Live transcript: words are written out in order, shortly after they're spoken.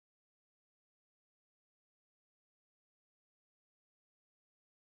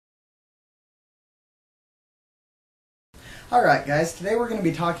Alright guys, today we're going to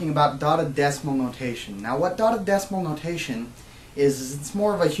be talking about dotted decimal notation. Now what dotted decimal notation is it's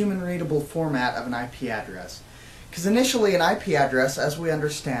more of a human readable format of an IP address. Because initially an IP address, as we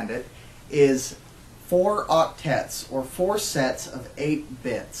understand it, is 4 octets, or 4 sets of 8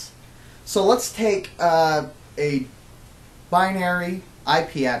 bits. So let's take a binary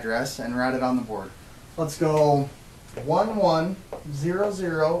IP address and write it on the board. Let's go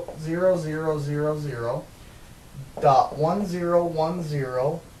 11000000 dot 1010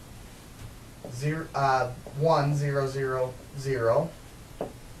 1000 dot 01000000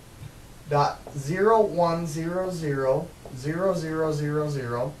 dot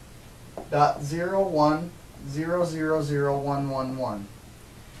 01000111.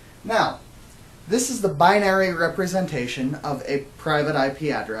 Now, this is the binary representation of a private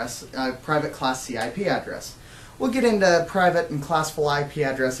IP address, a private class C IP address. We'll get into private and classful IP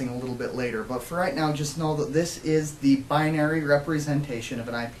addressing a little bit later, but for right now just know that this is the binary representation of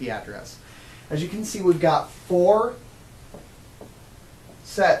an IP address. As you can see, we've got 4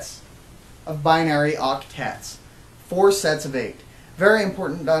 sets of binary octets, 4 sets of 8. Very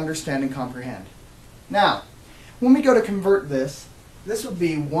important to understand and comprehend. Now, when we go to convert this, this would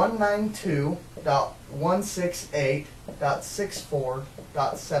be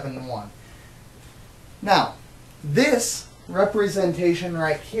 192.168.64.71. Now, this representation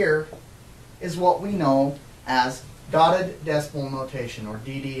right here is what we know as dotted decimal notation, or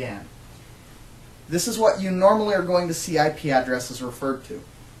DDN. This is what you normally are going to see IP addresses referred to.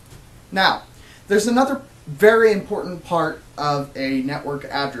 Now, there's another very important part of a network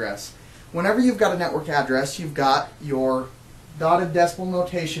address. Whenever you've got a network address, you've got your dotted decimal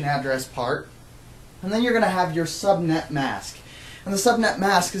notation address part, and then you're going to have your subnet mask. And the subnet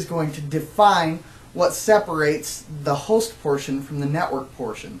mask is going to define what separates the host portion from the network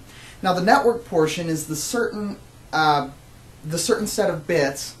portion. Now, the network portion is the certain set of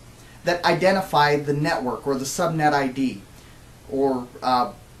bits that identify the network, or the subnet ID, or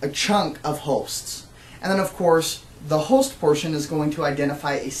a chunk of hosts. And then, of course, the host portion is going to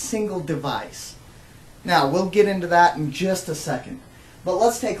identify a single device. Now, we'll get into that in just a second. But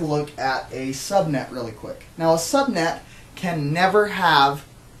let's take a look at a subnet really quick. Now, a subnet can never have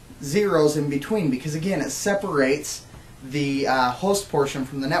zeros in between, because again, it separates the host portion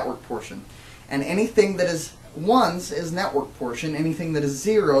from the network portion. And anything that is ones is network portion, anything that is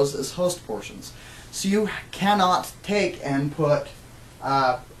zeros is host portions. So you cannot take and put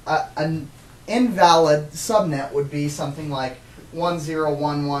an invalid subnet would be something like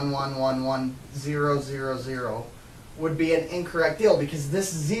 1011111000 would be an incorrect deal, because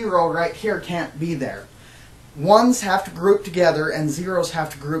this 0 right here can't be there. Ones have to group together and zeros have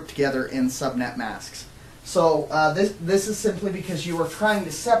to group together in subnet masks. So this is simply because you are trying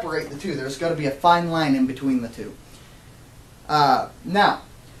to separate the two. There's got to be a fine line in between the two. Now,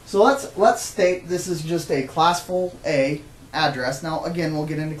 so let's state this is just a classful A address. Now again, we'll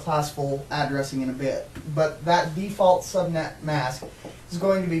get into classful addressing in a bit, but that default subnet mask is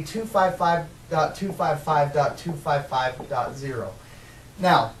going to be 255.255.255.0.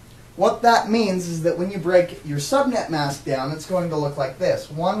 Now, what that means is that when you break your subnet mask down, it's going to look like this: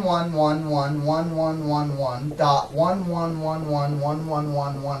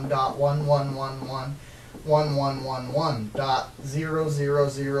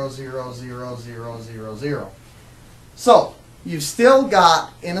 So you've still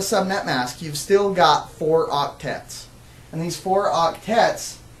got, in a subnet mask, you've still got 4 octets, and these 4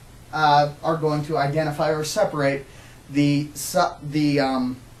 octets are going to identify or separate the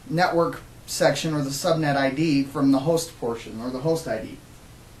network section, or the subnet ID, from the host portion, or the host ID.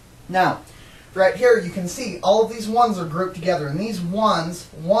 Now, right here you can see all of these ones are grouped together, and these ones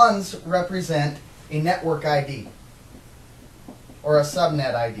represent a network ID, or a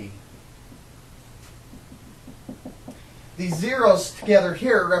subnet ID. These zeros together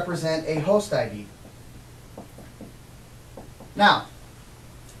here represent a host ID. Now,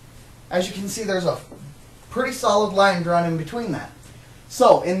 as you can see, there's a pretty solid line drawn in between that.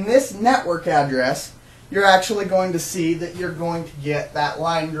 So, in this network address, you're actually going to see that you're going to get that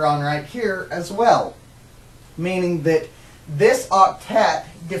line drawn right here as well. Meaning that this octet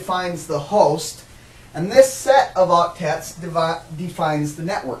defines the host, and this set of octets defines the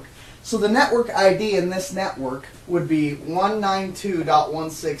network. So the network ID in this network would be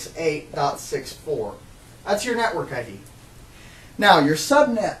 192.168.64. That's your network ID. Now your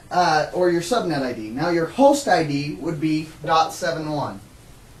subnet, or your subnet ID. Now your host ID would be .71.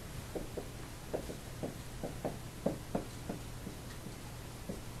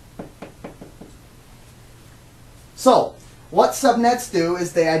 So What subnets do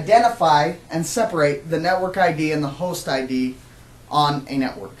is they identify and separate the network ID and the host ID on a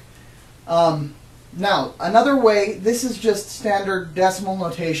network. Now, another way, this is just standard decimal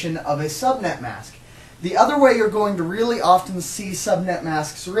notation of a subnet mask. The other way you're going to really often see subnet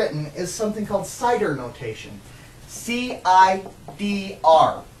masks written is something called Cider Notation. C-I-D-R.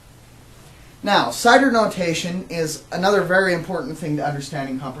 Now, Cider Notation is another very important thing to understand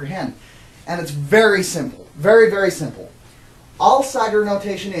and comprehend. And it's very simple. Very, very simple. All Cider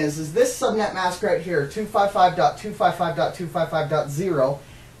Notation is this subnet mask right here, 255.255.255.0,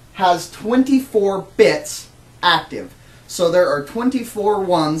 has 24 bits active. So there are 24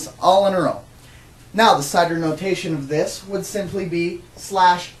 ones all in a row. Now the Cider notation of this would simply be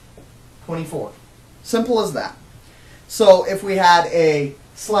 /24. Simple as that. So if we had a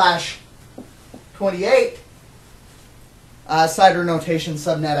 /28 Cider notation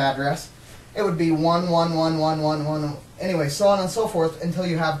subnet address, it would be 11111. Anyway, so on and so forth until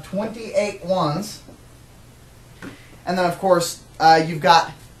you have 28 ones. And then of course you've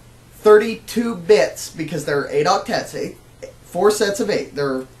got 32 bits because there are 8 octets, 4 sets of 8.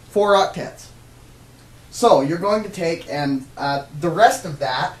 There are 4 octets. So you're going to take, and the rest of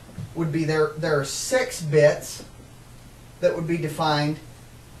that would be there are 6 bits that would be defined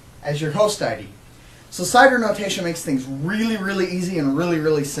as your host ID. So Cider notation makes things really, really easy and really,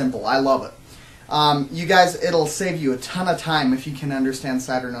 really simple. I love it. You guys, it'll save you a ton of time if you can understand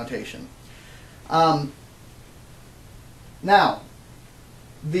Cider notation. Now,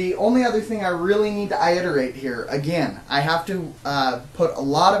 the only other thing I really need to iterate here, again, I have to put a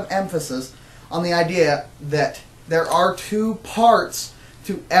lot of emphasis on the idea that there are 2 parts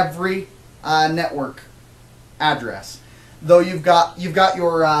to every network address. Though you've got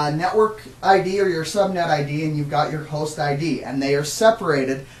your network ID or your subnet ID, and you've got your host ID, and they are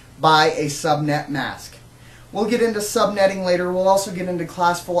separated by a subnet mask. We'll get into subnetting later. We'll also get into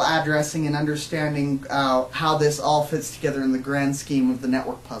classful addressing and understanding how this all fits together in the grand scheme of the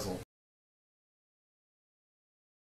network puzzle.